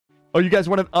Oh, you guys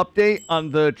want an update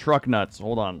on the truck nuts?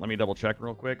 Hold on. Let me double check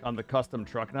real quick on the custom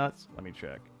truck nuts. Let me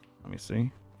check. Let me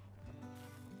see.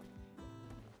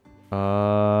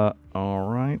 All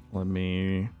right. Let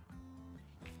me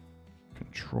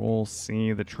Control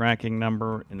C, the tracking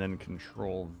number, and then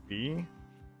Control V.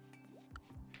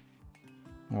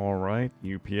 All right.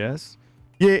 UPS.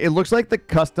 Yeah, it looks like the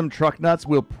custom truck nuts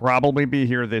will probably be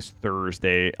here this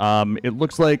Thursday. It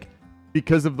looks like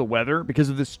because of the weather, because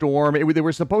of the storm, they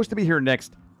were supposed to be here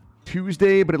next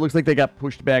Tuesday, but it looks like they got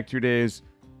pushed back 2 days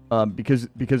because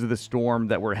of the storm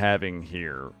that we're having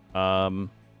here.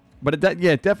 But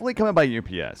yeah, definitely coming by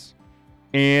UPS.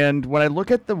 And when I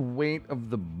look at the weight of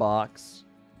the box,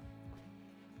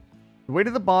 the weight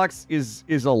of the box is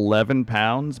 11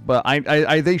 pounds, but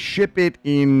they ship it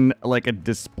in like a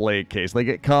display case. Like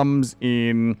it comes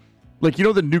in, like, you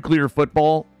know, the nuclear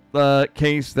football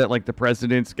case that like the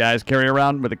president's guys carry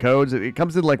around with the codes. It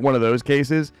comes in like one of those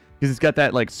cases because it's got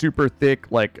that like super thick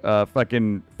like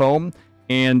fucking foam,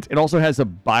 and it also has a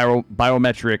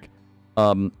biometric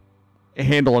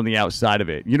handle on the outside of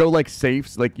it. You know, like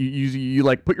safes, like you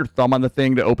like put your thumb on the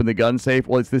thing to open the gun safe.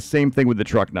 Well, it's the same thing with the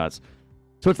truck nuts.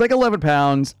 So it's like 11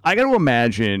 pounds. I got to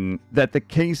imagine that the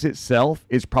case itself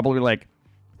is probably like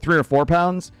 3 or 4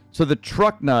 pounds. So the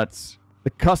truck nuts,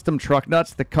 the custom truck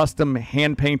nuts, the custom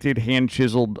hand-painted,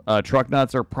 hand-chiseled truck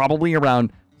nuts are probably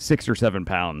around 6 or 7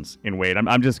 pounds in weight.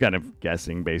 I'm just kind of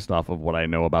guessing based off of what I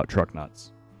know about truck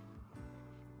nuts.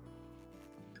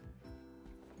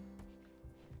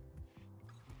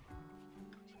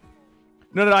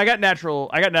 No, I got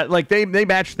natural. Like they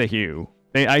matched the hue.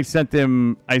 I sent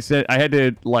them. I had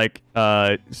to like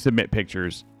submit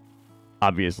pictures.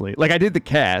 Obviously, like I did the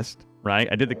cast, right?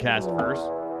 I did the cast first,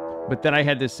 but then I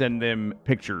had to send them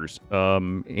pictures.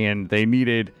 And they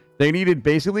needed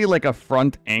basically like a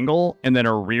front angle and then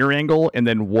a rear angle and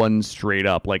then one straight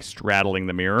up, like straddling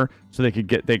the mirror, so they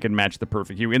could match the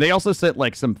perfect hue. And they also sent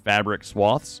like some fabric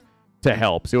swaths to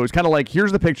help. So it was kind of like,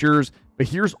 here's the pictures, but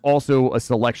here's also a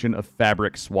selection of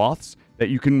fabric swaths that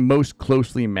you can most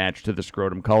closely match to the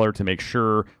scrotum color to make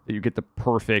sure that you get the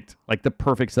perfect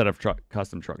set of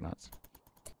custom truck nuts.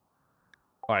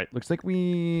 All right, looks like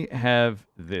we have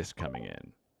this coming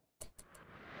in.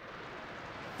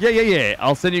 Yeah.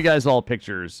 I'll send you guys all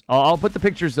pictures. I'll put the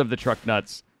pictures of the truck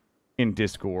nuts in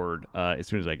Discord as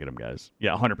soon as I get them, guys.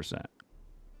 Yeah, 100%. Do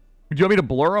you want me to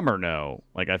blur them or no?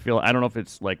 Like, I don't know if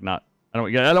it's like not. I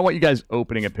don't want you guys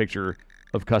opening a picture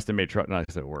of custom-made truck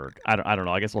nuts at work. I don't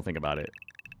know. I guess we'll think about it.